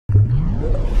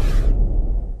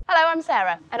Hello, I'm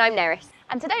Sarah. And I'm Nerys.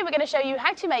 And today we're going to show you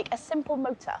how to make a simple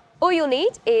motor. All you'll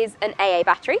need is an AA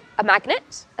battery, a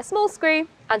magnet, a small screw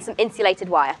and some insulated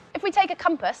wire. If we take a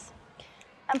compass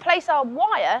and place our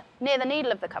wire near the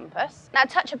needle of the compass, now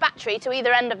touch a battery to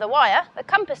either end of the wire, the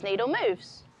compass needle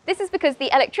moves. This is because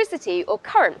the electricity or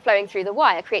current flowing through the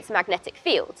wire creates a magnetic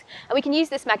field, and we can use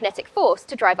this magnetic force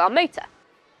to drive our motor.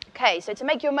 Okay, so to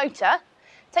make your motor,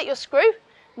 take your screw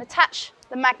and attach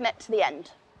the magnet to the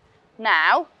end.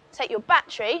 Now, take your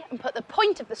battery and put the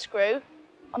point of the screw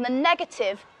on the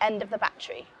negative end of the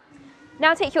battery.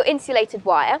 Now take your insulated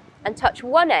wire and touch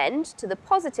one end to the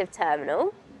positive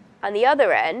terminal and the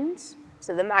other end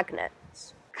to the magnet.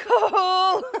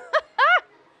 Cool!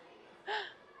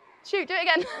 Shoot, do it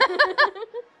again.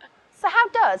 So how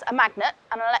does a magnet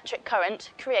and an electric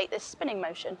current create this spinning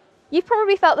motion? You've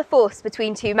probably felt the force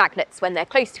between two magnets when they're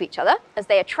close to each other as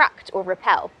they attract or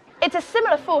repel. It's a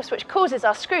similar force which causes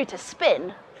our screw to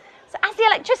spin. So as the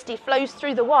electricity flows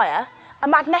through the wire, a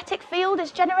magnetic field is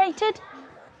generated,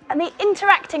 and the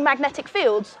interacting magnetic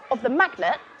fields of the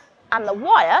magnet and the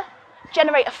wire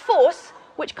generate a force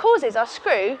which causes our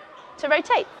screw to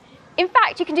rotate. In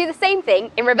fact, you can do the same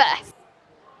thing in reverse.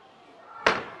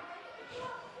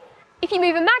 If you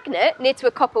move a magnet near to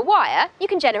a copper wire, you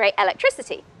can generate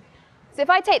electricity. So if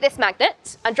I take this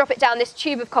magnet and drop it down this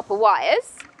tube of copper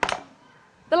wires,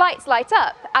 the lights light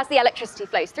up as the electricity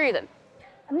flows through them.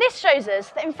 And this shows us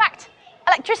that, in fact,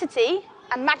 electricity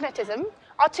and magnetism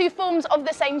are two forms of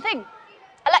the same thing,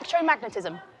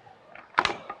 electromagnetism.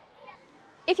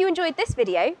 If you enjoyed this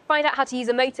video, find out how to use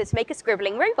a motor to make a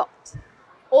scribbling robot.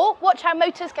 Or watch how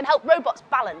motors can help robots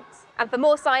balance. And for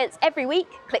more science every week,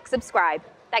 click subscribe.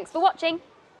 Thanks for watching.